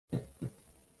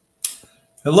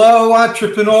Hello,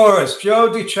 entrepreneurs.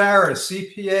 Joe DiChara,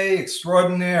 CPA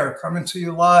extraordinaire, coming to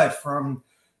you live from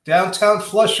downtown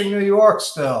Flushing, New York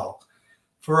still,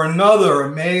 for another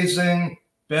amazing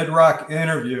Bedrock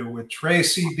interview with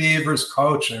Tracy Beavers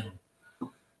Coaching.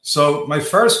 So my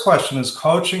first question is,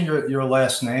 Coaching your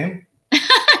last name?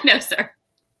 No, sir.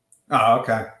 Oh,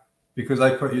 okay. Because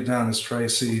I put you down as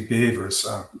Tracy Beavers.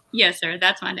 So. Yes, sir.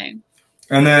 That's my name.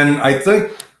 And then I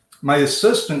think my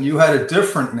assistant, you had a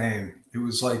different name. It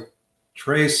was like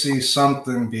Tracy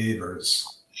something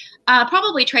Beavers.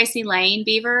 Probably Tracy Lane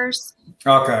Beavers.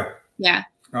 Okay. Yeah.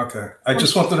 Okay. I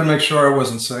just wanted to make sure I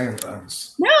wasn't saying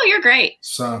things. No, you're great.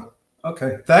 So,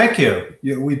 okay. Thank you.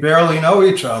 We barely know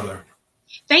each other.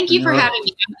 Thank you for having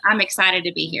me. I'm excited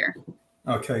to be here.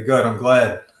 Okay, good. I'm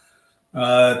glad.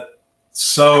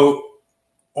 So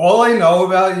all I know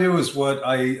about you is what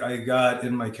I got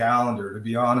in my calendar, to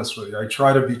be honest with you. I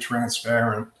try to be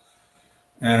transparent.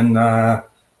 And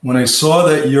when I saw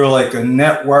that you're like a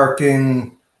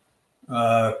networking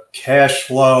cash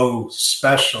flow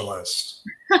specialist,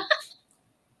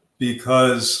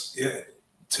 because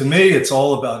to me, it's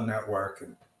all about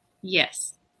networking.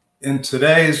 Yes. In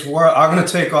today's world, I'm going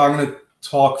to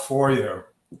talk for you.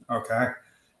 Okay.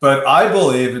 But I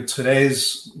believe in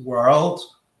today's world,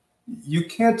 you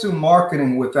can't do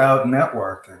marketing without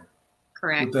networking.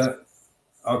 Correct.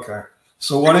 Okay.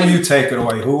 So why don't you take it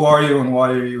away? Who are you and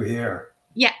why are you here?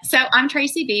 Yeah. So I'm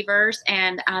Tracy Beavers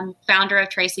and I'm founder of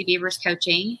Tracy Beavers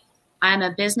Coaching. I'm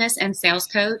a business and sales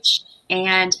coach,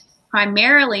 and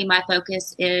primarily my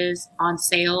focus is on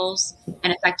sales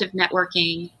and effective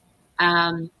networking,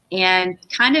 and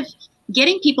kind of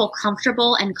getting people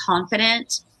comfortable and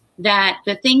confident that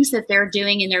the things that they're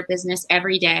doing in their business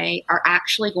every day are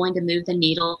actually going to move the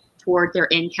needle toward their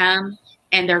income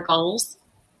and their goals.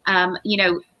 You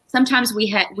know, sometimes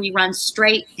we run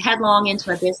straight headlong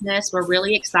into a business. We're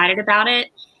really excited about it,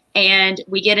 and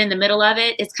we get in the middle of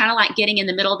it. It's kind of like getting in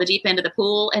the middle of the deep end of the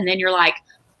pool, and then you're like,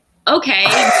 okay.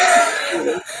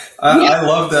 I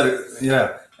love that.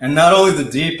 Yeah. And not only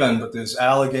the deep end, but there's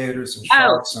alligators and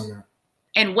sharks in there.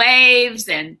 And waves,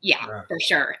 and for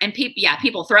sure. And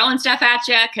people throwing stuff at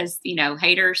you because, you know,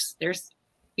 haters, there's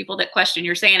people that question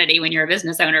your sanity when you're a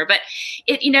business owner. But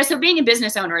so being a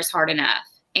business owner is hard enough.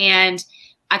 And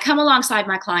I come alongside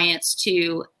my clients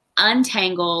to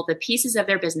untangle the pieces of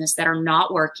their business that are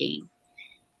not working,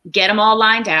 get them all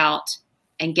lined out,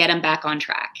 and get them back on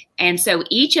track. And so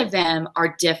each of them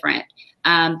are different.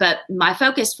 But my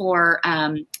focus for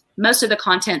most of the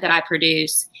content that I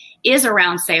produce is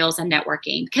around sales and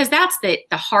networking, because that's the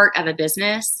heart of a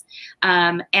business.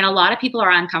 And a lot of people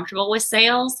are uncomfortable with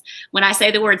sales. When I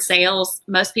say the word sales,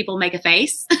 most people make a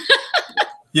face.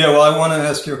 Yeah, well, I want to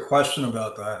ask you a question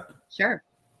about that. Sure.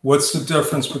 What's the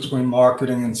difference between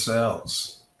marketing and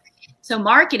sales? So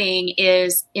marketing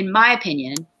is, in my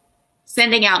opinion,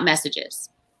 sending out messages.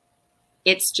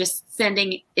 It's just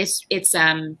sending, it's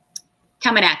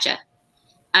coming at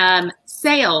you.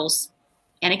 Sales,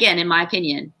 and again, in my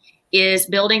opinion, is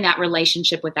building that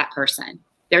relationship with that person.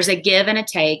 There's a give and a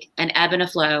take, an ebb and a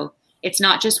flow. It's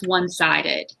not just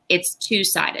one-sided, it's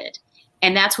two-sided.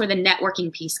 And that's where the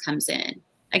networking piece comes in.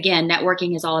 Again,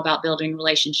 networking is all about building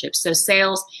relationships. So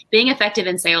sales, being effective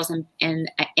in sales and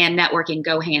networking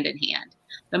go hand in hand.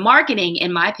 The marketing,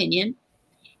 in my opinion,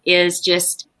 is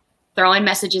just throwing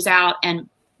messages out and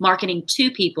marketing to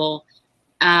people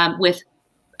with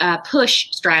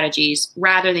push strategies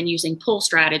rather than using pull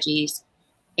strategies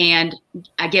and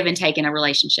a give and take in a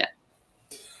relationship.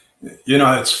 You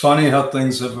know, it's funny how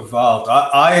things have evolved.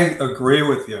 I agree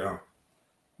with you.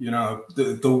 You know,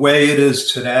 the way it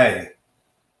is today,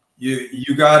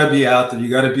 you got to be out there. You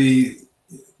got to be,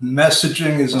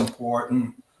 messaging is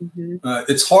important. Mm-hmm.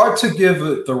 It's hard to give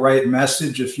the right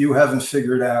message if you haven't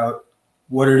figured out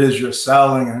what it is you're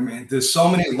selling. I mean, there's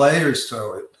so many layers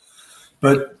to it.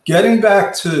 But getting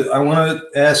back to, I want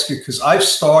to ask you, because I've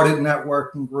started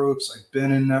networking groups. I've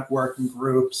been in networking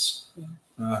groups.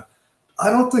 I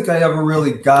don't think I ever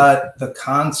really got the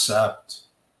concept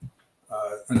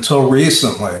until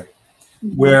recently,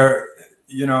 where,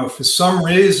 you know, for some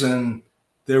reason,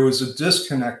 there was a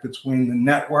disconnect between the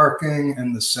networking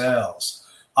and the sales.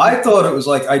 I thought it was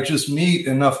like, I just meet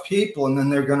enough people and then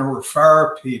they're going to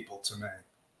refer people to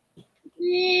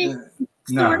me.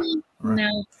 No. Right.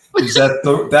 No. Is that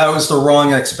was the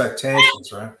wrong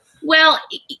expectations, right? Well,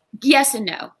 yes and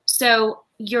no. So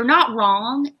you're not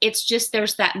wrong. It's just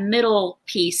there's that middle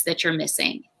piece that you're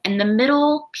missing. And the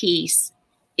middle piece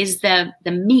is the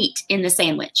meat in the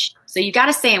sandwich. So you got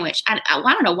a sandwich. I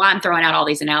don't know why I'm throwing out all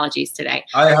these analogies today.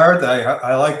 I heard that.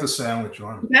 I like the sandwich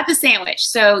one. You got the sandwich.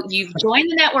 So you've joined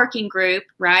the networking group,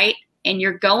 right? And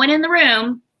you're going in the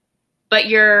room, but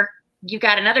you've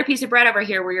got another piece of bread over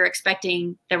here where you're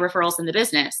expecting the referrals in the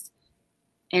business.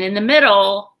 And in the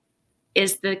middle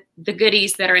is the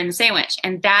goodies that are in the sandwich.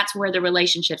 And that's where the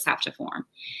relationships have to form.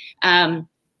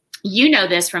 You know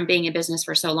this from being in business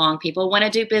for so long. People want to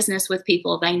do business with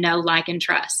people they know, like, and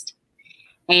trust.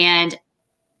 And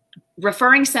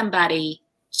referring somebody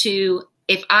to,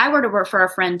 if I were to refer a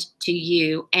friend to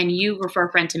you and you refer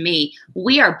a friend to me,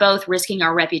 we are both risking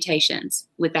our reputations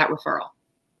with that referral.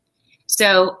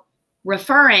 So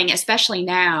referring, especially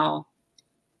now,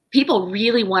 people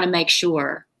really want to make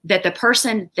sure that the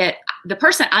person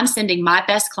I'm sending my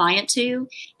best client to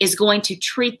is going to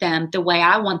treat them the way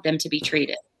I want them to be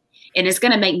treated. And it's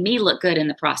going to make me look good in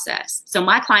the process. So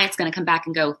my client's going to come back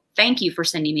and go, thank you for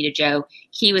sending me to Joe.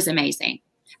 He was amazing.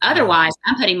 Otherwise,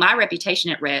 I'm putting my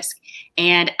reputation at risk.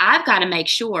 And I've got to make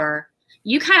sure,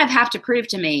 you kind of have to prove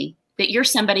to me that you're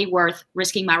somebody worth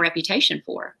risking my reputation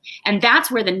for. And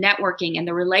that's where the networking and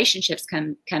the relationships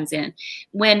comes in.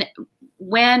 When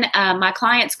my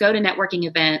clients go to networking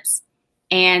events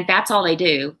and that's all they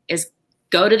do is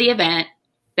go to the event,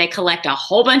 they collect a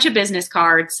whole bunch of business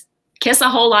cards, kiss a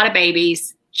whole lot of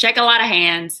babies, shake a lot of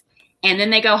hands, and then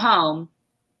they go home,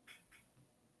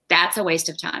 that's a waste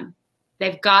of time.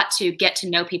 They've got to get to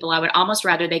know people. I would almost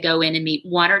rather they go in and meet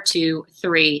 1 or 2,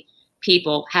 3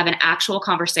 people, have an actual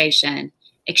conversation,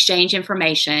 exchange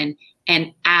information,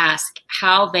 and ask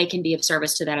how they can be of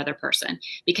service to that other person.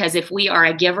 Because if we are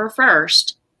a giver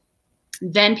first,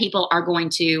 then people are going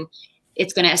to,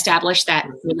 it's going to establish that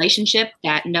relationship,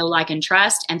 that know, like, and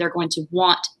trust, and they're going to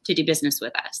want to do business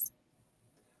with us.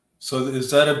 So is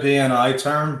that a BNI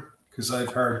term? Because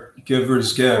I've heard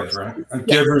givers give, right?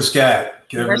 Givers get.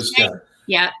 Givers get.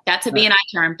 Yeah, that's a BNI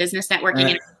term, business networking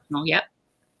international. Yep.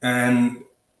 And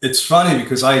it's funny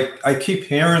because I keep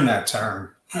hearing that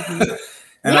term. And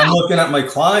I'm looking at my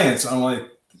clients, I'm like,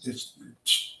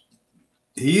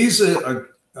 he's a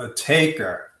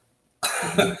taker.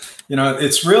 You know,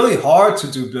 it's really hard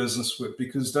to do business with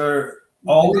because they're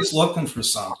always looking for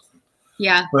something.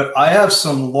 Yeah. But I have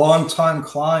some longtime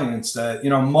clients that,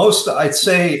 you know, I'd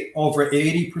say over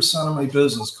 80% of my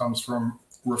business comes from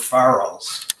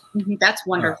referrals. That's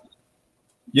wonderful.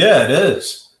 Yeah, it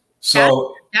is.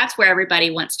 So that's where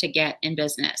everybody wants to get in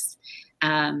business,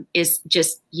 is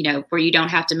just, you know, where you don't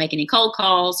have to make any cold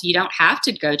calls. You don't have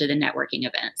to go to the networking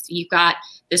events. You've got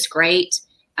this great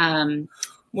system.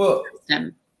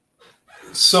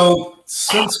 So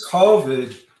since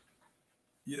COVID,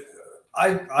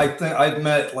 I think I've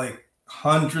met like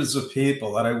hundreds of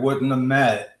people that I wouldn't have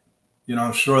met. You know,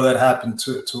 I'm sure that happened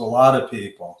to a lot of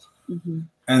people.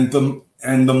 And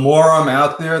the more I'm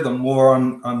out there, the more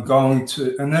I'm going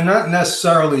to, and they're not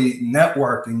necessarily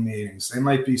networking meetings. They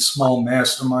might be small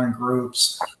mastermind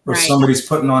groups where somebody's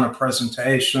putting on a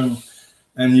presentation,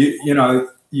 and you know,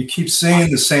 you keep seeing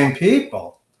the same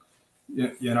people.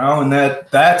 You know, and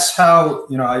that's how,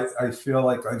 you know, I feel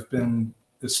like I've been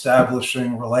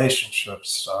establishing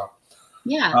relationships. So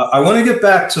yeah, I want to get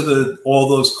back to all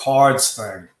those cards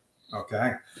thing.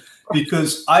 Okay.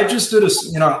 Because I just did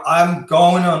you know, I'm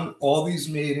going on all these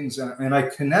meetings and I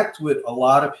connect with a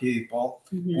lot of people.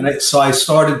 And so I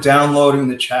started downloading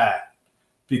the chat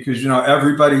because, you know,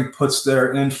 everybody puts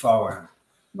their info in.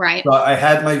 Right. So I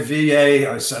had my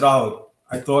VA, I said, oh,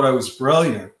 I thought I was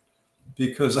brilliant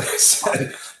because I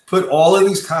said, put all of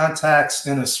these contacts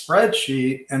in a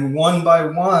spreadsheet and one by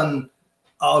one,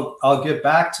 I'll get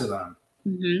back to them.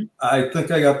 I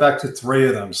think I got back to 3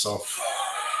 of them so far.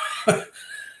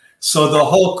 So the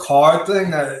whole card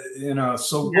thing, you know,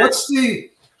 so what's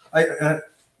the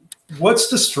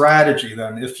strategy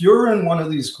then? If you're in one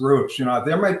of these groups, you know,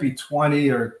 there might be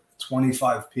 20 or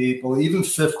 25 people, even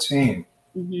 15.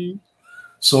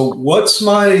 So what's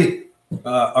my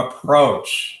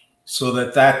approach so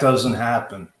that doesn't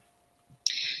happen?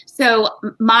 So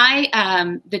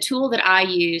the tool that I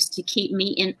use to keep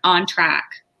me on track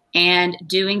and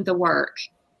doing the work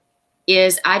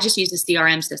is I just use a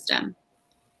CRM system.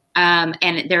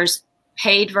 And there's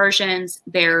paid versions,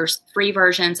 there's free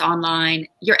versions online.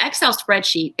 Your Excel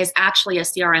spreadsheet is actually a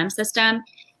CRM system.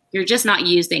 You're just not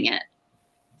using it.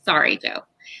 Sorry, Joe.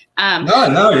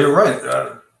 No, you're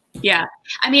right. Yeah.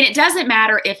 I mean, it doesn't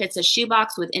matter if it's a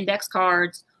shoebox with index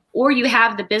cards or you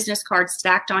have the business cards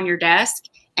stacked on your desk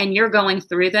and you're going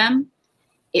through them.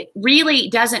 It really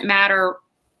doesn't matter.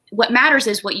 What matters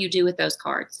is what you do with those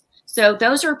cards. So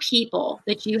those are people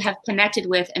that you have connected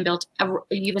with and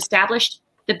you've established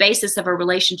the basis of a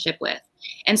relationship with.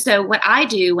 And so what I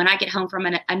do when I get home from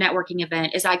a networking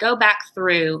event is I go back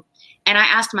through and I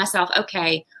ask myself,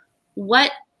 okay,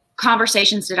 what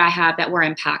conversations did I have that were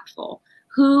impactful?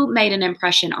 Who made an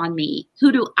impression on me?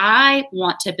 Who do I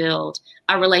want to build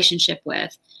a relationship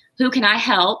with? Who can I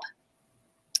help?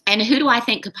 And who do I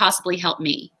think could possibly help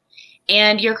me?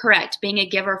 And you're correct. Being a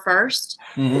giver first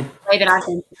is the way that I've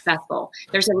been successful.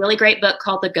 There's a really great book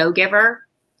called The Go-Giver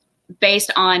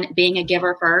based on being a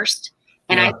giver first.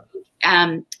 And I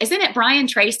isn't it Brian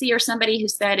Tracy or somebody who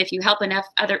said, if you help enough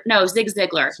Zig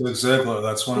Ziglar. Zig Ziglar,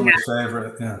 that's one of my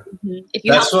favorite. Yeah. Mm-hmm.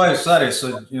 That's what I said. I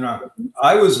said, you know,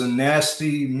 I was a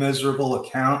nasty, miserable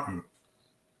accountant.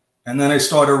 And then I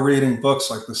started reading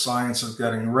books like The Science of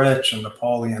Getting Rich and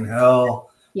Napoleon Hill.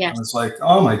 Yeah. And it's like,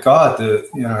 oh my God, you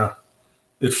know,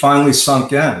 it finally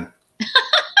sunk in.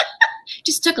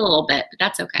 Just took a little bit, but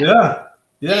that's okay. Yeah.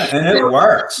 Yeah. And it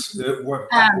works. It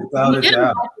works without a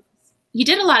doubt. You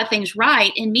did a lot of things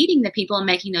right in meeting the people and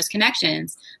making those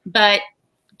connections, but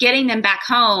getting them back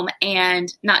home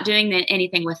and not doing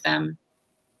anything with them,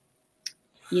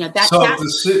 you know, the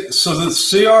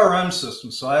CRM system.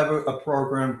 So I have a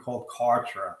program called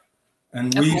Kartra,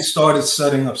 and we started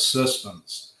setting up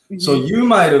systems. So you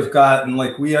might have gotten,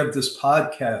 like, we have this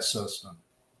podcast system.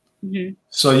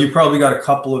 So you probably got a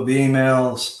couple of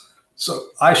emails. So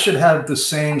I should have the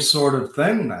same sort of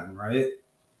thing then, right?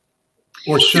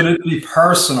 Or should it be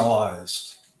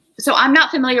personalized? So I'm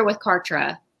not familiar with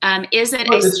Kartra. Is it?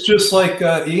 It's just like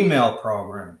an email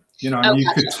program, you know. And you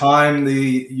could time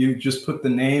you just put the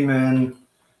name in,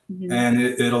 and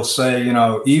it'll say, you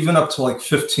know, even up to like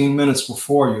 15 minutes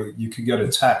before you could get a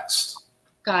text.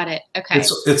 Got it. Okay.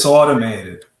 It's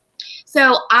automated.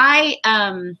 So I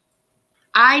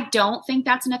don't think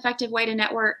that's an effective way to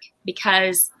network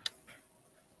because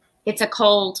it's a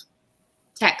cold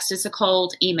text. It's a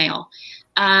cold email.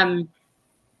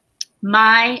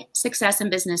 My success in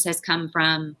business has come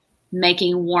from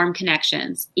making warm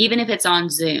connections, even if it's on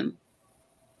Zoom.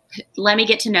 Let me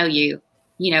get to know you.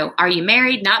 You know, are you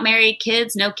married, not married,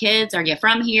 kids, no kids? Are you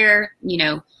from here? You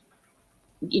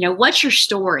know, what's your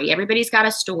story? Everybody's got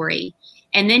a story.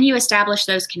 And then you establish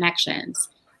those connections,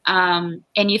 and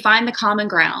you find the common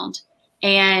ground.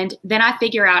 And then I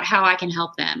figure out how I can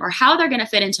help them or how they're going to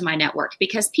fit into my network,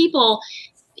 because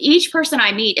each person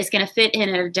I meet is going to fit in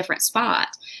at a different spot.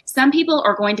 Some people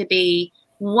are going to be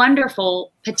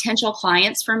wonderful potential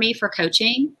clients for me for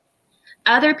coaching.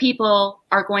 Other people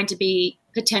are going to be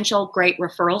potential great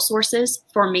referral sources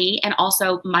for me and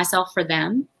also myself for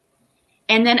them.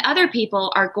 And then other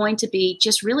people are going to be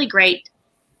just really great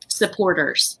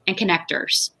supporters and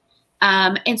connectors.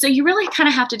 And so you really kind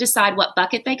of have to decide what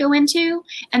bucket they go into,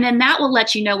 and then that will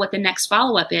let you know what the next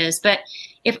follow-up is. But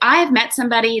if I have met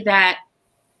somebody that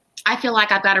I feel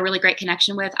like I've got a really great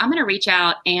connection with, I'm going to reach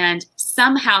out and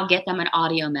somehow get them an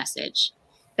audio message.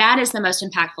 That is the most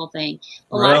impactful thing.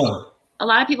 A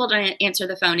lot of people don't answer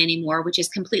the phone anymore, which is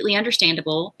completely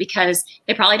understandable because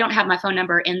they probably don't have my phone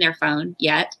number in their phone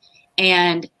yet,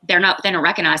 and they don't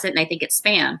recognize it and they think it's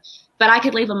spam. But I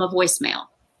could leave them a voicemail.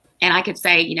 And I could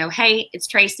say, you know, hey, it's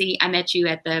Tracy. I met you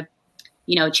at the,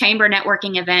 chamber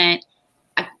networking event.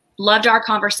 I loved our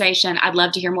conversation. I'd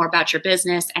love to hear more about your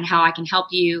business and how I can help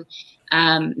you.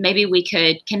 Maybe we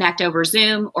could connect over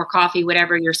Zoom or coffee,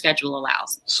 whatever your schedule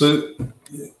allows. So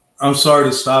I'm sorry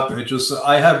to stop it.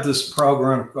 I have this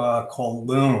program called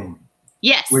Loom.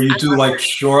 Yes. Where you do like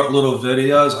short little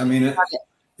videos. I mean,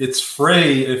 it's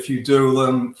free if you do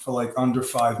them for like under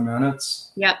 5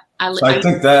 minutes. Yep. I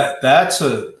think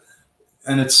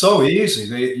and it's so easy.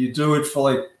 You do it for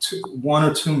like 1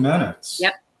 or 2 minutes.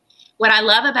 Yep. What I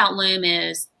love about Loom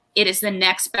is it is the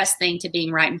next best thing to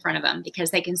being right in front of them,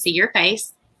 because they can see your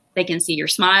face, they can see your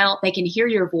smile, they can hear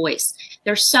your voice.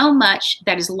 There's so much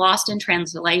that is lost in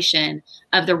translation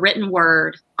of the written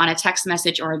word on a text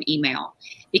message or an email,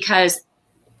 because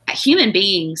human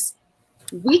beings,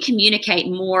 we communicate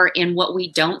more in what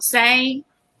we don't say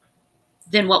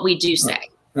than what we do say.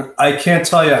 I can't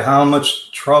tell you how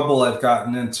much trouble I've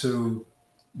gotten into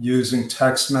using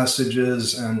text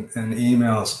messages and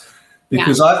emails,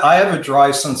 because I have a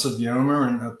dry sense of humor,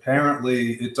 and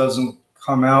apparently it doesn't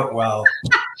come out well.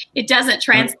 It doesn't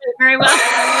translate very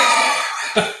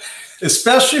well.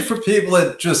 Especially for people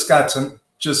that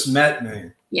just met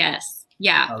me. Yes.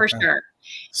 Yeah, okay. For sure.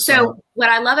 So what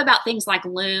I love about things like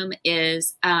Loom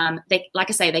is, like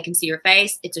I say, they can see your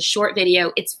face. It's a short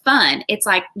video. It's fun. It's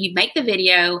like you make the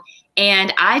video.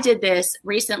 And I did this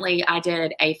recently. I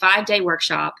did a 5-day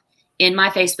workshop in my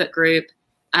Facebook group,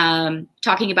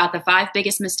 talking about the 5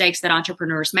 biggest mistakes that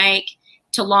entrepreneurs make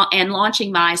and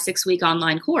launching my 6-week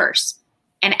online course.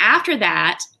 And after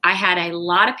that, I had a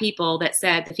lot of people that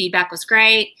said the feedback was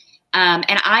great. And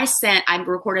I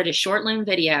recorded a short Loom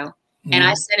video, and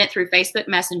I sent it through Facebook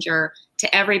Messenger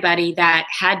to everybody that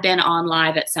had been on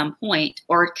live at some point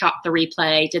or caught the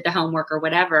replay, did the homework or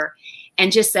whatever,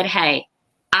 and just said, hey,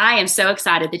 I am so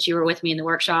excited that you were with me in the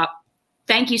workshop.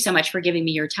 Thank you so much for giving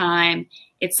me your time.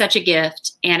 It's such a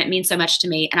gift, and it means so much to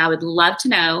me. And I would love to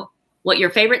know what your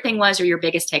favorite thing was or your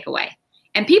biggest takeaway.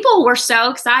 And people were so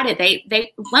excited.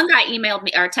 One guy emailed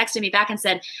me or texted me back and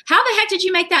said, how the heck did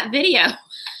you make that video?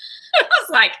 I was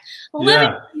like,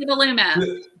 living the Loom app.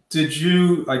 Did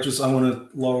you, I want to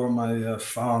lower my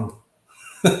phone.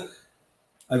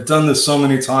 I've done this so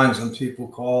many times and people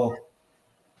call.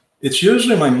 It's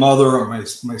usually my mother or my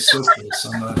sister or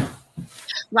somebody.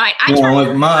 Right. I'm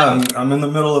like, Mom, I'm in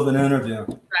the middle of an interview.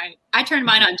 Right. I turned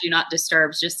mine on Do Not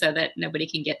Disturb just so that nobody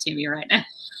can get to me right now.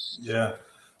 Yeah.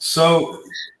 So,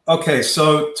 okay.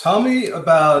 So tell me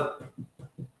about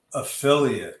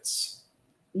affiliates.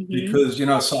 Because,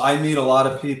 so I meet a lot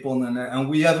of people and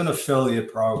we have an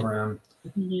affiliate program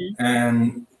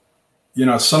and,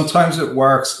 sometimes it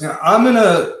works. I'm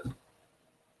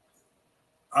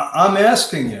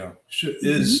asking you,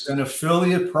 is an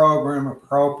affiliate program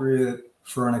appropriate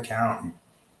for an accountant?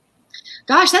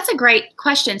 Gosh, that's a great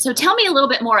question. So tell me a little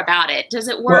bit more about it. Does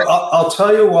it work? Well, I'll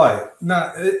tell you why.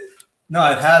 No, it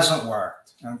hasn't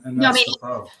worked. And that's the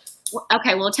problem.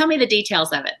 Okay. Well, tell me the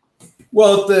details of it.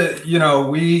 Well,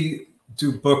 we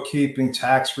do bookkeeping,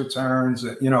 tax returns,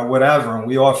 whatever, and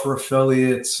we offer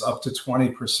affiliates up to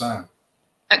 20%.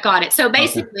 Got it. So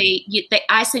basically,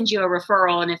 I send you a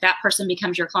referral, and if that person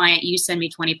becomes your client, you send me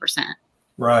 20%.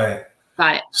 Right.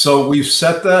 Got it. So we've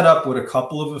set that up with a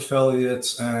couple of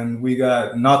affiliates, and we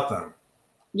got nothing.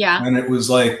 Yeah. And it was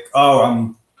like, oh,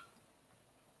 I'm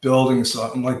building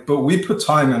something. Like, but we put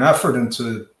time and effort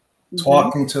into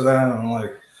talking to them. I'm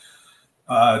like,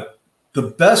 the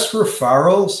best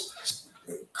referrals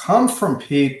come from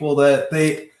people that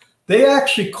they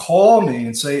actually call me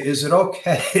and say, is it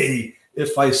okay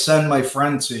if I send my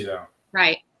friend to you?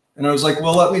 Right. And I was like,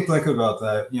 well, let me think about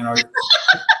that,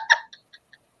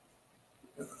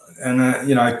 And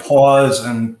I pause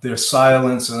and there's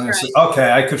silence and I say,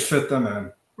 okay, I could fit them in.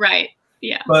 Right.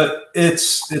 Yeah. But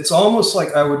it's almost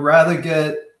like I would rather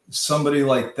get somebody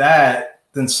like that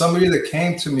than somebody that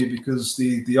came to me because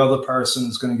the other person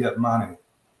is going to get money.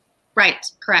 Right.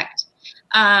 Correct.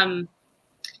 I'm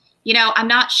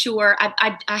not sure.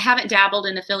 I haven't dabbled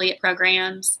in affiliate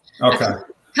programs. Okay. A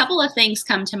couple of things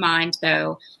come to mind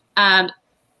though.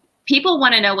 People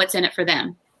want to know what's in it for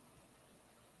them.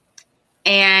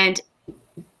 And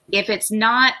if it's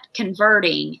not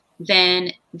converting,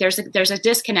 then there's a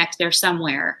disconnect there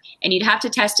somewhere, and you'd have to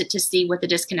test it to see what the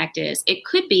disconnect is. It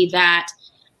could be that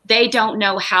they don't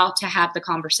know how to have the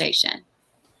conversation.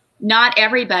 Not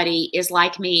everybody is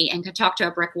like me and can talk to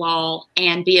a brick wall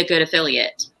and be a good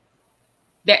affiliate.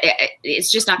 It's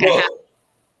just not going to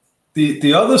happen.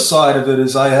 The other side of it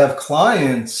is I have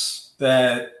clients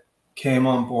that came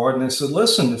on board and they said,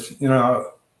 listen, if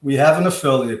we have an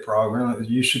affiliate program,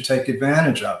 you should take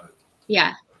advantage of it.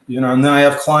 Yeah. And then I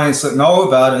have clients that know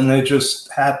about it and they're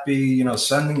just happy,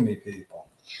 sending me people.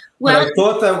 Well, but I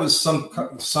thought that was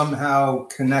somehow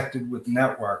connected with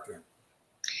networking.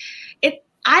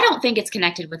 I don't think it's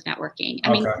connected with networking.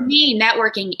 I mean, to me,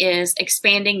 networking is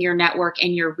expanding your network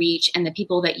and your reach and the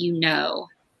people that you know,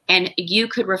 and you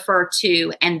could refer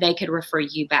to, and they could refer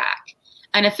you back.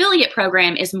 An affiliate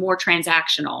program is more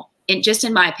transactional, in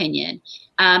my opinion,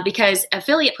 because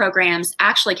affiliate programs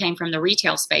actually came from the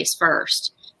retail space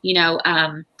first.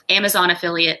 Amazon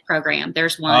affiliate program,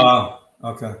 there's one. Oh,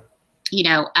 okay.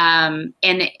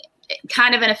 And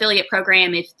kind of an affiliate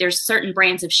program, if there's certain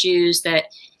brands of shoes that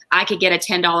I could get a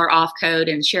 $10 off code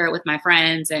and share it with my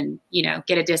friends and,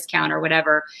 get a discount or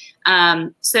whatever.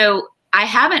 So I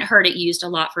haven't heard it used a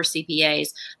lot for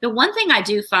CPAs. The one thing I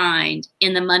do find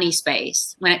in the money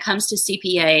space when it comes to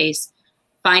CPAs,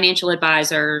 financial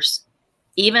advisors,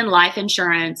 even life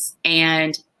insurance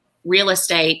and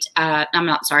estate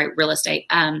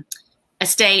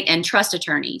and trust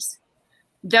attorneys,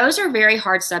 those are very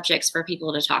hard subjects for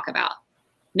people to talk about.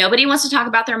 Nobody wants to talk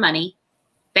about their money.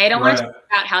 They don't want to talk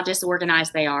about how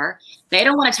disorganized they are. They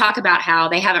don't want to talk about how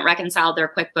they haven't reconciled their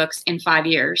QuickBooks in 5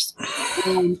 years.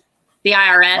 The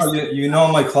IRS. Oh, you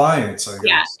know my clients, I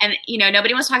guess. Yeah, and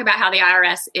nobody wants to talk about how the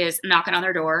IRS is knocking on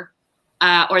their door,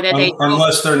 or that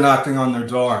unless they're knocking on their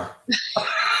door.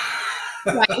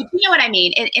 Right. You know what I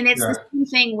mean? And it's the same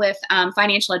thing with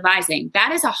financial advising.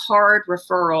 That is a hard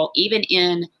referral, even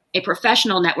in a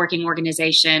professional networking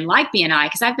organization like BNI,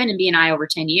 because I've been in BNI over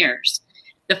 10 years.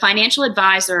 The financial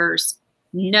advisors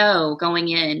know going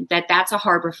in that that's a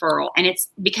hard referral. And it's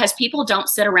because people don't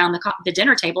sit around the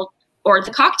dinner table or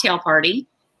the cocktail party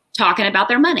talking about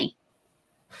their money.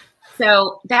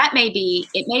 So it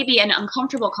may be an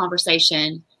uncomfortable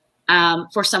conversation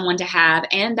for someone to have,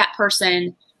 and that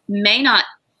person may not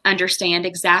understand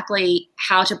exactly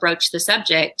how to broach the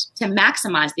subject to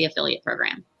maximize the affiliate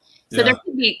program. So there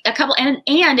could be a couple, and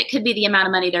it could be the amount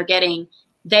of money they're getting.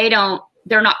 They're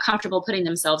not comfortable putting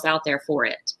themselves out there for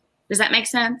it. Does that make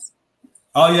sense?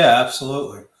 Oh yeah,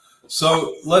 absolutely.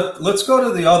 So let's go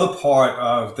to the other part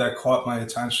of that caught my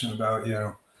attention about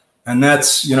you, and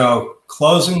that's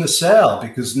closing the sale,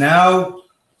 because now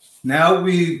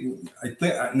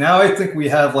I think we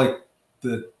have like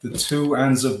the two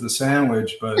ends of the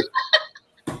sandwich, but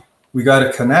we got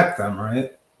to connect them,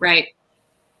 right? Right.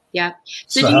 Yeah.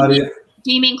 So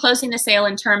do you mean closing the sale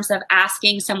in terms of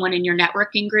asking someone in your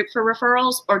networking group for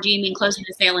referrals, or do you mean closing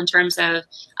the sale in terms of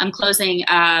I'm closing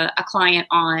a client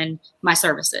on my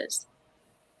services?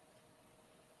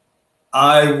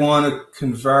 I want to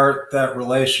convert that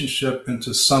relationship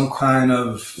into some kind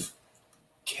of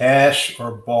cash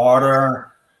or barter,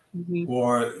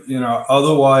 or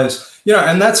otherwise,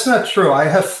 and that's not true. I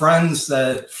have friends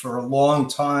that for a long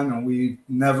time, and we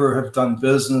never have done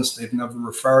business. They've never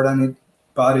referred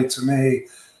anybody to me,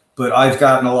 but I've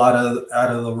gotten a lot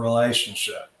out of the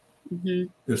relationship,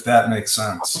 if that makes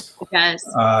sense. It does.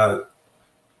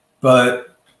 But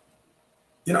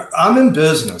I'm in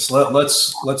business.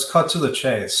 Let's cut to the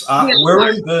chase. We're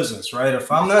in business, right? If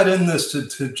I'm not in this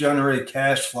to generate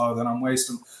cash flow, then I'm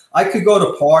wasting. I could go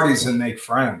to parties and make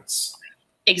friends.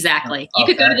 Exactly. You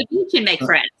could go to the beach and make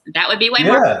friends. That would be way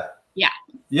more. Yeah.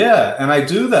 Yeah, and I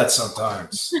do that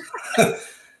sometimes.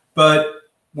 But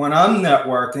when I'm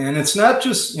networking, and it's not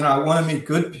just, I want to meet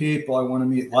good people. I want to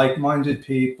meet like-minded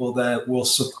people that will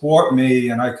support me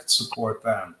and I could support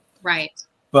them. Right.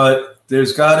 But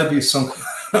there's got to be some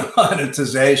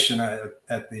monetization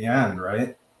at the end,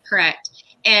 right? Correct.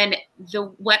 And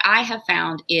what I have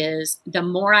found is the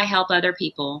more I help other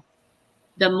people,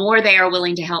 the more they are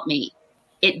willing to help me.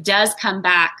 It does come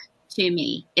back to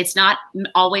me. It's not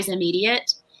always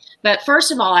immediate. But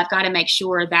first of all, I've got to make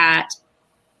sure that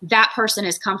that person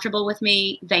is comfortable with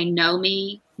me. They know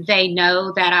me. They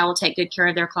know that I will take good care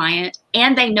of their client,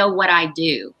 and they know what I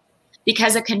do.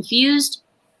 Because a confused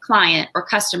client or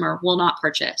customer will not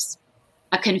purchase.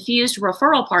 A confused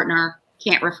referral partner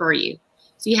can't refer you.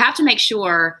 So you have to make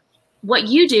sure what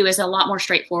you do is a lot more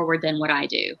straightforward than what I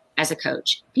do as a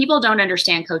coach. People don't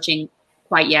understand coaching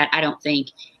quite yet, I don't think.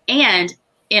 And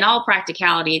in all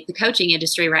practicality, the coaching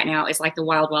industry right now is like the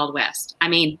wild, wild west. I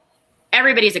mean,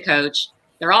 everybody's a coach.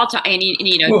 They're all, you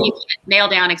can nail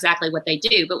down exactly what they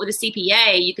do. But with a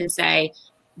CPA, you can say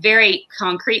very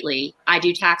concretely, I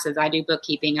do taxes, I do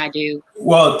bookkeeping, I do.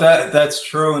 Well, that's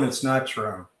true, and it's not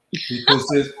true,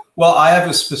 because I have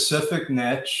a specific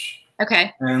niche.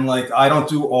 Okay. And I don't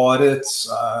do audits.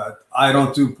 I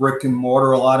don't do brick and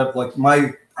mortar. A lot of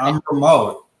I'm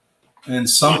remote, and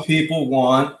some people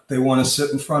want to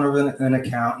sit in front of an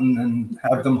accountant and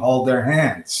have them hold their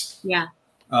hands. Yeah.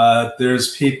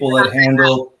 There's people that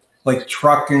handle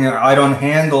trucking. I don't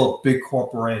handle big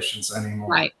corporations anymore.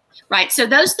 Right. Right. So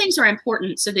those things are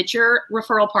important so that your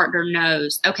referral partner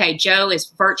knows, okay, Joe is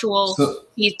virtual.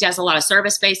 He does a lot of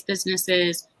service-based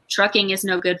businesses. Trucking is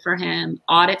no good for him.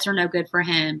 Audits are no good for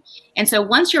him. And so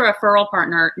once your referral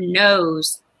partner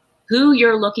knows who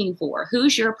you're looking for,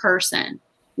 who's your person,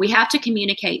 we have to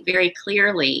communicate very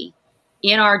clearly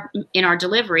in our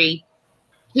delivery,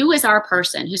 who is our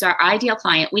person, who's our ideal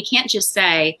client. We can't just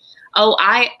say, oh,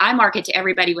 I market to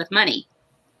everybody with money.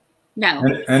 No.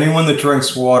 Anyone that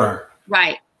drinks water.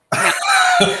 Right. No.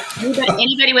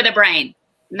 Anybody with a brain.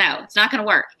 No, it's not going to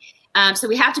work. So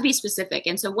we have to be specific.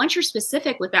 And so once you're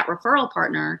specific with that referral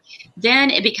partner, then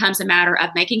it becomes a matter of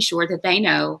making sure that they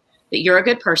know that you're a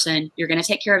good person, you're going to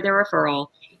take care of their referral,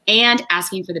 and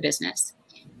asking for the business.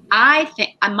 I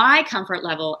think my comfort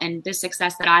level and the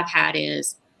success that I've had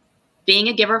is being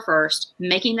a giver first,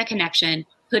 making the connection,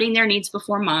 putting their needs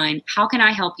before mine. How can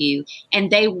I help you?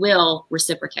 And they will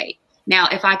reciprocate. Now,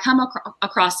 if I come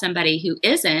across somebody who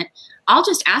isn't, I'll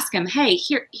just ask them, hey,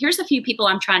 here's a few people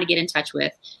I'm trying to get in touch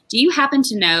with. Do you happen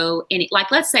to know any,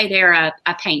 let's say they're a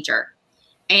painter.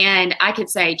 And I could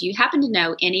say, do you happen to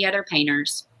know any other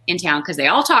painters in town? Because they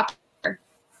all talk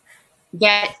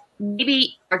that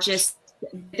maybe are just,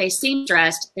 they seem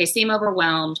stressed, they seem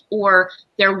overwhelmed, or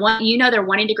they're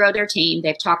wanting to grow their team.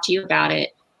 They've talked to you about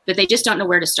it, but they just don't know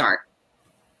where to start.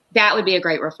 That would be a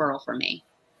great referral for me.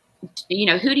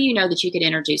 Who do you know that you could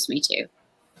introduce me to?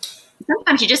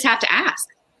 Sometimes you just have to ask.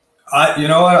 You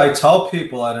know what? I tell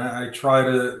people, and I try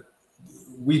to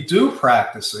we do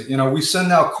practice it. You know, we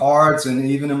send out cards, and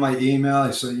even in my email,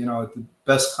 I say, you know, the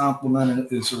best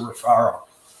compliment is a referral.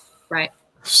 Right.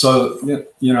 So,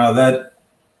 you know, that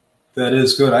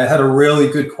is good. I had a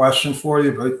really good question for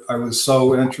you, but I was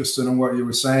so interested in what you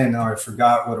were saying, now I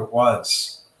forgot what it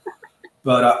was.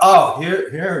 But oh, here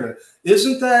it is.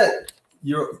 Isn't that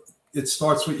it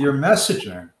starts with your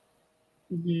messaging,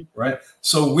 right?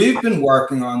 So we've been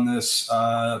working on this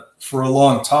for a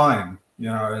long time, you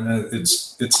know, and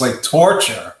it's like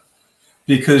torture,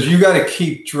 because you got to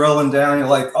keep drilling down. You're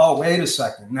like, oh, wait a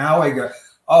second. Now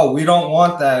we don't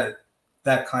want that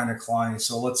kind of client,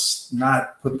 so let's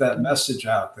not put that message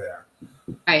out there.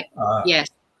 Right. Yes.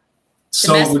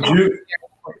 So would you?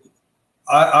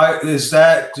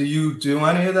 Do you do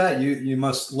any of that? You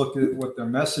must look at what their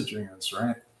messaging is,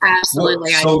 right?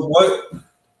 Absolutely. This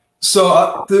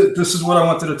is what I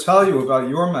wanted to tell you about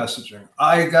your messaging.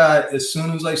 As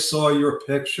soon as I saw your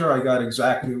picture, I got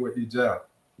exactly what you do.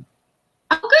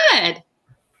 Oh, good.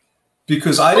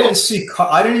 Because I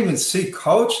didn't even see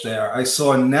coach there. I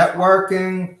saw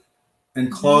networking and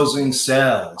closing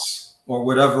sales, or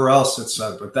whatever else it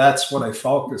said, but that's what I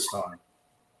focused on.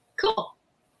 Cool.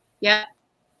 Yeah.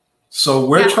 So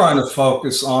we're trying to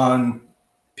focus on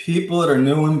people that are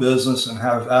new in business and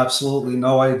have absolutely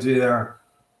no idea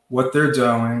what they're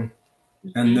doing,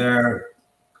 and they're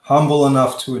humble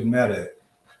enough to admit it.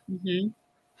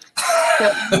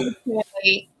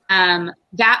 So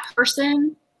that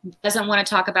person doesn't want to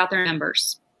talk about their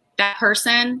numbers. That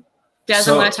person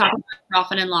doesn't want to talk about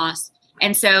profit and loss.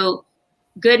 And so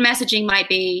good messaging might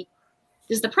be,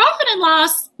 does the profit and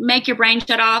loss make your brain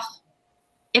shut off?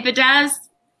 If it does,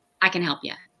 I can help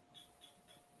you.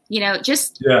 You know,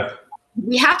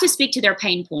 we have to speak to their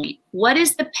pain point. What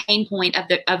is the pain point of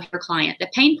your client? The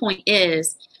pain point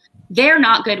is they're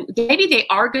not good. Maybe they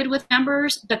are good with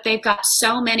numbers, but they've got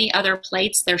so many other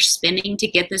plates they're spinning to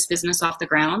get this business off the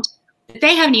ground that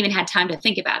they haven't even had time to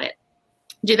think about it.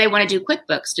 Do they want to do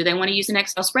QuickBooks? Do they want to use an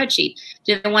Excel spreadsheet?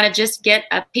 Do they want to just get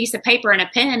a piece of paper and a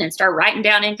pen and start writing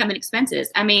down income and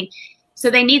expenses? I mean, so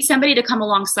they need somebody to come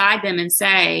alongside them and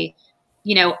say,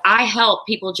 you know, I help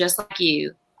people just like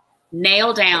you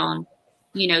nail down,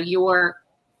 you know,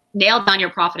 nail down your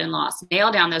profit and loss,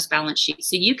 nail down those balance sheets,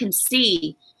 so you can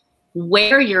see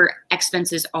where your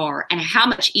expenses are and how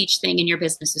much each thing in your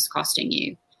business is costing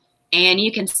you. And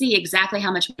you can see exactly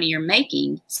how much money you're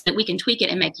making, so that we can tweak it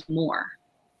and make you more.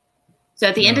 So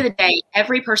at the end of the day,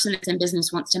 every person that's in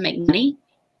business wants to make money,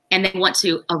 and they want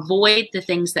to avoid the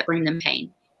things that bring them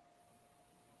pain.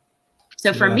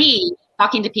 So for me,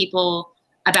 talking to people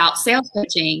about sales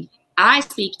coaching, I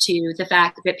speak to the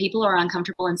fact that people are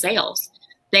uncomfortable in sales.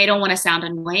 They don't want to sound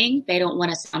annoying. They don't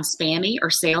want to sound spammy or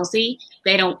salesy.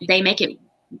 They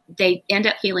end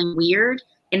up feeling weird,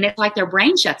 and it's like their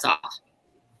brain shuts off.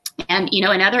 And, you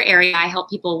know, another area I help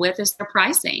people with is their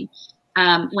pricing.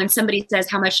 When somebody says,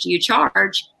 how much do you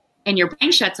charge? And your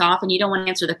brain shuts off and you don't want to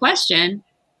answer the question,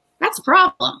 that's a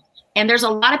problem. And there's a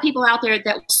lot of people out there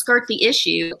that will skirt the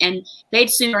issue, and they'd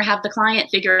sooner have the client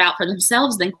figure it out for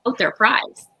themselves than quote their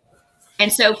price.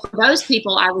 And so for those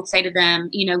people, I would say to them,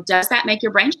 you know, does that make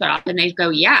your brain shut off? And they go,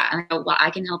 yeah. And I go, well,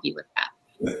 I can help you with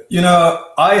that. You know,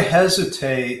 I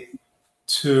hesitate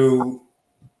to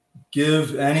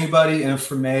give anybody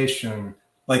information.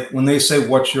 Like when they say,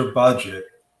 what's your budget?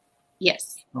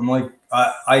 Yes. I'm like,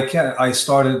 I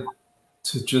started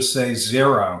to just say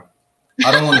zero.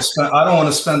 I don't want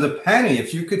to spend a penny.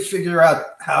 If you could figure out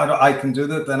I can do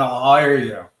that, then I'll hire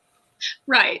you.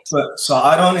 Right. So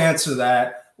I don't answer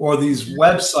that. Or these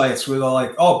websites where they're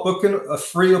like, oh, book a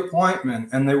free appointment,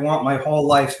 and they want my whole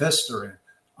life history.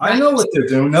 I know what they're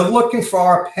doing. They're looking for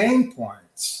our pain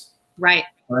points. Right.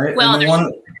 Right. Well,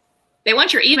 they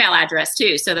want your email address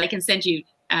too, so they can send you,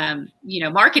 you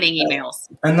know, marketing emails.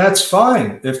 And that's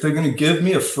fine. If they're going to give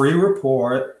me a free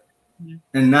report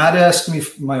and not ask me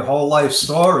my whole life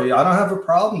story, I don't have a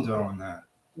problem doing that.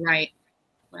 Right.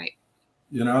 Right.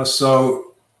 You know,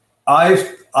 so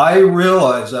I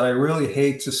realize that I really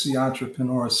hate to see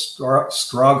entrepreneurs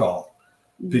struggle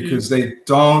because they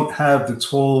don't have the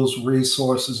tools,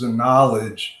 resources, and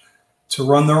knowledge to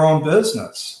run their own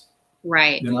business.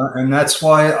 Right. You know, and that's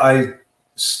why I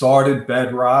started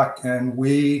Bedrock, and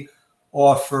we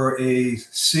offer a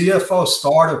CFO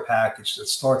starter package that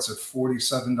starts at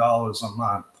 $47 a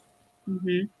month.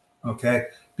 Okay.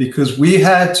 Because we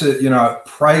had to, you know,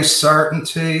 price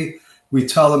certainty. We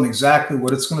tell them exactly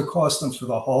what it's going to cost them for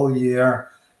the whole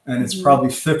year. And it's probably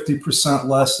 50%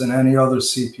 less than any other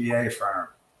CPA firm,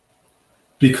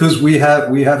 because we have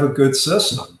a good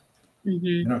system,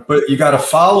 you know, but you got to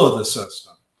follow the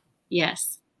system.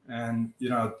 Yes. And, you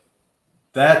know,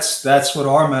 that's what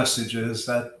our message is,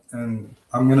 and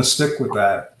I'm going to stick with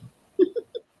that.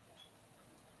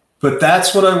 But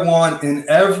that's what I want in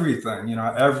everything, you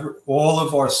know, all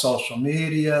of our social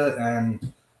media.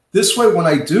 And this way, when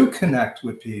I do connect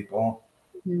with people,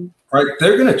 right,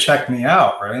 they're going to check me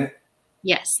out, right?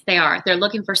 Yes, they are. They're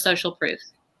looking for social proof.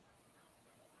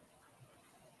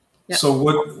 Yep. So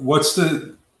what's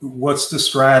the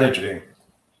strategy?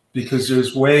 Because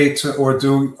there's or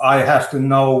do I have to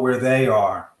know where they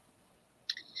are?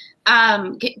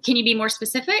 Can you be more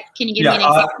specific? Can you give me an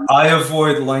example? I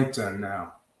avoid LinkedIn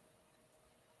now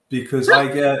because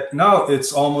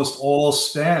it's almost all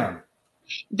spam.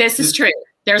 This is true.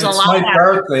 There's a lot. It's my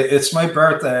birthday. It's my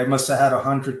birthday. I must have had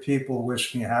 100 people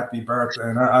wish me happy birthday,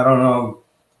 and I don't know.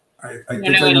 I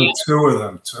think I know two of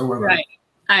them. Right.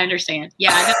 I understand.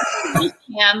 Yeah, there's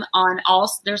spam on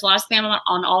all. There's a lot of spam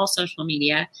on all social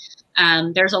media.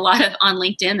 There's a lot of on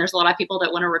LinkedIn. There's a lot of people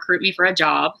that want to recruit me for a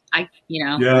job.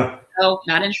 Oh,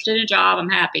 not interested in a job. I'm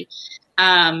happy.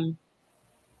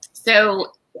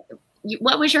 So,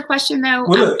 what was your question though?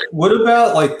 What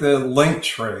about like the link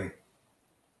tree?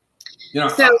 You know,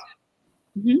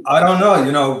 I don't know.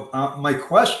 You know, my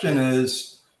question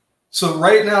is, so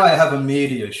right now I have a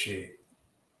media sheet.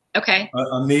 Okay.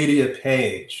 A media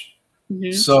page.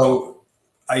 So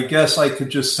I guess I could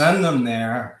just send them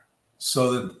there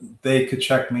so that they could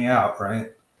check me out,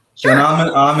 right? Sure. And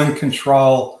I'm in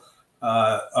control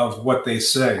of what they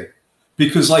say.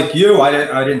 Because like you, I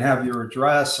didn't have your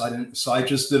address. So I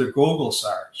just did a Google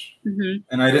search.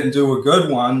 And I didn't do a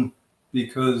good one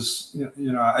because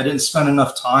you know I didn't spend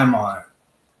enough time on it.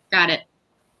 Got it.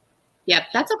 Yep,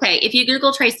 that's okay. If you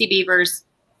Google Tracy Beavers,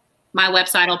 my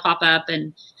website will pop up,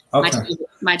 and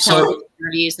my television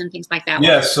interviews and things like that.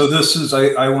 Yeah, so this is,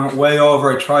 I went way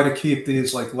over. I try to keep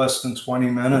these like less than 20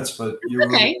 minutes, but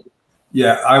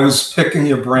yeah, I was picking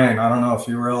your brain. I don't know if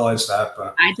you realize that,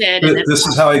 but I did. This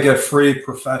is how I get free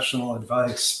professional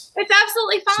advice. It's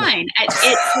absolutely fine.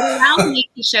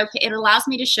 It allows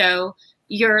me to show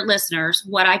your listeners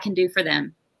what I can do for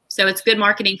them. So it's good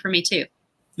marketing for me too.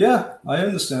 Yeah, I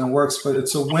understand it works, but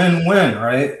it's a win-win,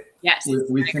 right? Yes.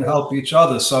 We can help each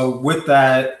other. So with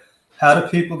that, how do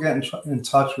people get in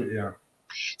touch with you?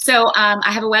 So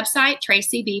I have a website,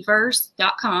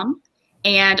 tracybeavers.com.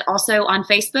 And also on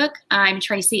Facebook, I'm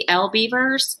Tracy L.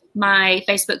 Beavers, my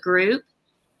Facebook group.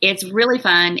 It's really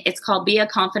fun. It's called Be a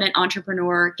Confident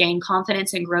Entrepreneur, Gain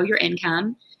Confidence and Grow Your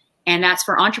Income. And that's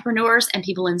for entrepreneurs and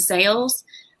people in sales.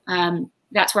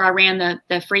 That's where I ran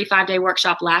the free 5-day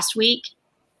workshop last week.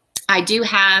 I do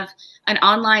have a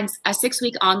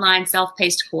 6-week online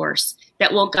self-paced course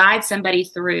that will guide somebody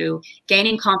through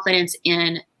gaining confidence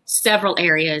in several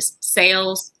areas: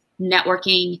 sales,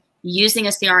 networking, using a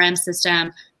CRM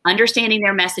system, understanding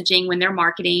their messaging when they're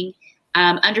marketing,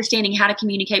 understanding how to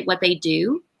communicate what they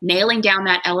do, nailing down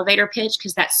that elevator pitch,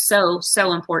 because that's so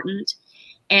important.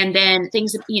 And then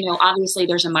things, obviously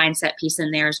there's a mindset piece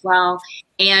in there as well,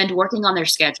 and working on their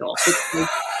schedule.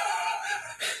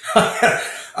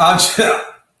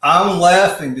 I'm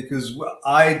laughing because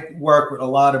I work with a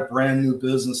lot of brand new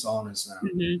business owners now,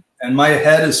 and my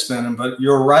head is spinning, but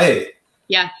you're right.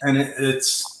 Yeah. And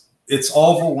it's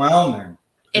overwhelming,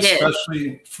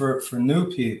 especially for new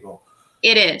people.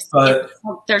 It is. But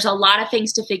there's a lot of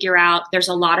things to figure out. There's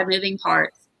a lot of moving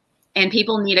parts, and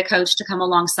people need a coach to come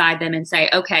alongside them and say,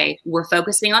 okay, we're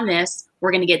focusing on this.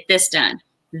 We're going to get this done.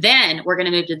 Then we're going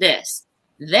to move to this.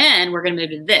 Then we're going to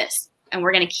move to this. And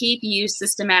we're going to keep you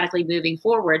systematically moving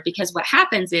forward, because what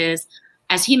happens is,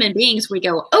 as human beings, we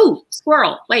go, oh,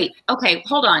 squirrel, wait, okay,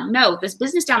 hold on. No, this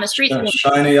business down the street.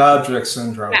 Shiny object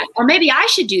syndrome. Yeah. Or maybe I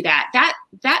should do that.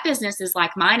 That business is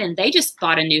like mine, and they just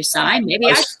bought a new sign. Maybe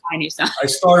I should buy a new sign. I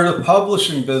started a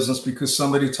publishing business because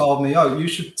somebody told me, oh, you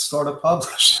should start a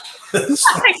publishing business.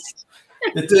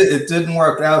 It didn't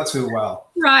work out too well.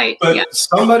 Right. But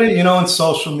somebody, in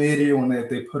social media, when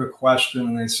they put a question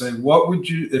and they say, what would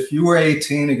you, if you were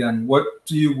 18 again, what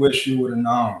do you wish you would have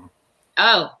known?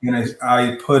 Oh. And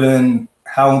I put in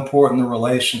how important the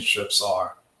relationships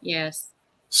are. Yes.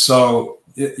 So,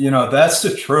 that's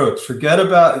the truth.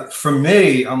 For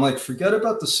me, I'm like, forget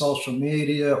about the social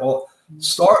media, or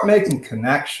start making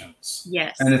connections.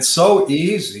 Yes. And it's so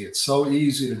easy. It's so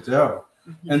easy to do.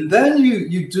 And then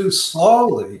you do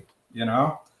slowly,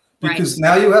 because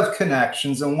now you have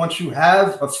connections. And once you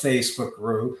have a Facebook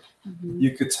group,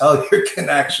 you could tell your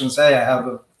connections, hey,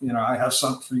 I have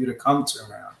something for you to come to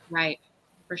now. Right.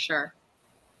 For sure.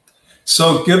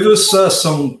 So give us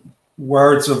some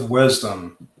words of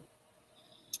wisdom.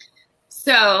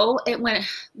 So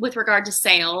with regard to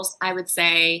sales, I would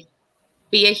say,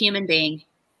 be a human being.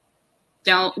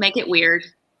 Don't make it weird.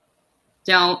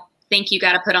 Don't think you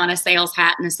got to put on a sales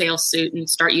hat and a sales suit and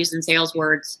start using sales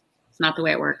words. It's not the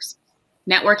way it works.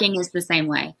 Networking is the same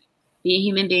way. Be a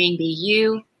human being, be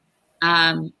you.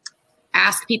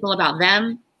 Ask people about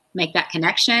them, make that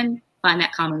connection, find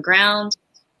that common ground,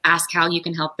 ask how you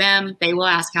can help them. They will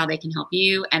ask how they can help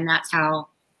you. And that's how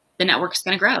the network's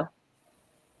going to grow.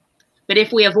 But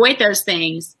if we avoid those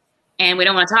things and we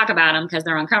don't want to talk about them because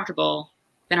they're uncomfortable,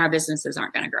 then our businesses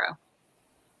aren't going to grow.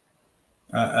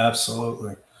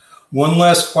 Absolutely. One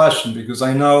last question, because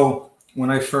I know when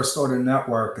I first started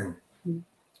networking,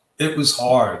 it was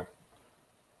hard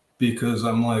because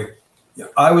I'm like,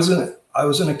 I was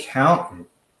an accountant.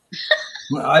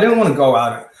 I didn't want to go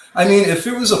out. I mean, if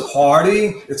it was a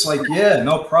party, it's like, yeah,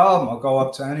 no problem. I'll go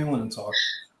up to anyone and talk.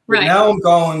 But Right. now I'm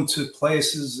going to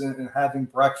places and having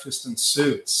breakfast in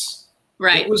suits.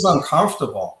 Right. It was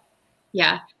uncomfortable.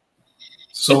 Yeah.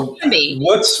 So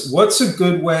what's a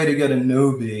good way to get a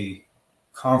newbie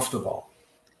comfortable?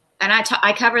 And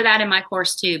I cover that in my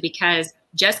course too, because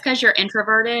just because you're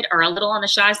introverted or a little on the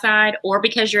shy side, or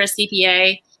because you're a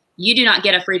CPA, you do not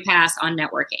get a free pass on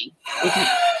networking.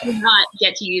 You do not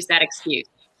get to use that excuse.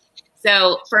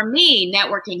 So for me,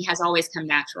 networking has always come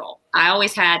natural. I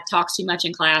always had talks too much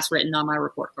in class written on my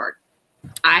report card.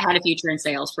 I had a future in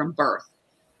sales from birth.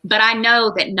 But I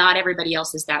know that not everybody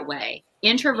else is that way.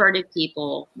 Introverted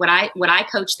people, what I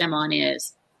coach them on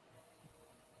is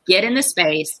get in the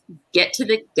space, get to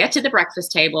the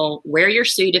breakfast table, wear your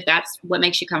suit if that's what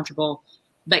makes you comfortable,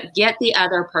 but get the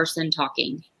other person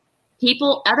talking.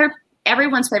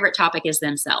 Everyone's favorite topic is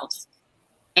themselves.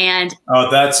 And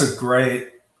that's a great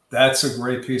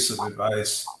piece of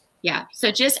advice. Yeah.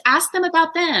 So just ask them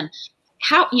about them.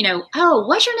 How, oh,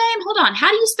 what's your name? Hold on. How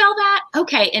do you spell that?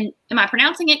 Okay. And am I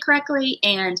pronouncing it correctly?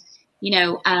 And,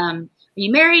 are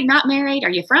you married, not married? Are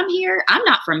you from here? I'm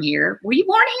not from here. Were you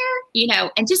born here?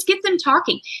 And just get them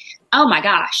talking. Oh my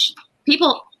gosh.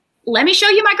 People, let me show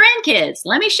you my grandkids.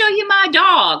 Let me show you my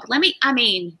dog.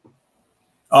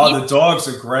 Oh, the dogs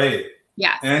are great.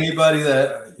 Yeah. Anybody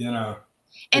that,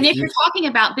 And if you're talking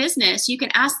about business, you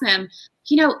can ask them,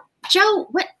 Joe,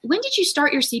 when did you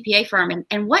start your CPA firm?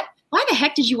 And why the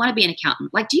heck did you want to be an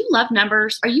accountant? Like, do you love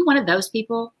numbers? Are you one of those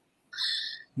people?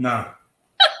 No.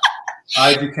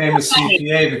 I became a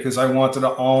CPA because I wanted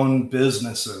to own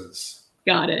businesses.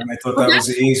 Got it. And I thought that was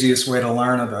the easiest way to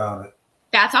learn about it.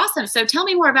 That's awesome. So tell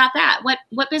me more about that.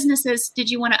 What businesses did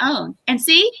you want to own? And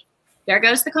see, there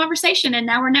goes the conversation, and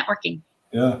now we're networking.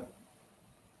 Yeah.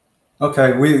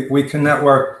 Okay, we can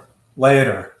network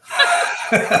later.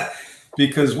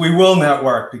 Because we will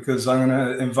network, because I'm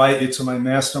going to invite you to my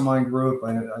mastermind group.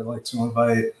 I like to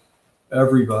invite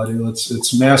everybody.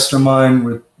 It's mastermind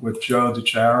with Joe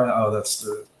DiChiara. Oh, that's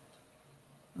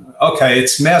okay.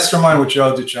 It's mastermind with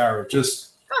Joe DiChiara.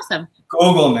 Just awesome.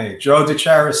 Google me,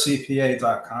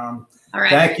 joedicharacpa.com. All right.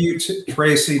 Thank you to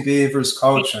Tracy Beavers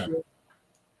Coaching.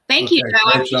 Thank you, Joe.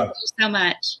 I appreciate you so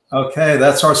much. Okay,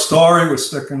 that's our story. We're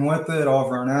sticking with it.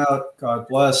 Over and out. God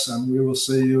bless, and we will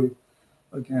see you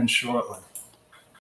again shortly.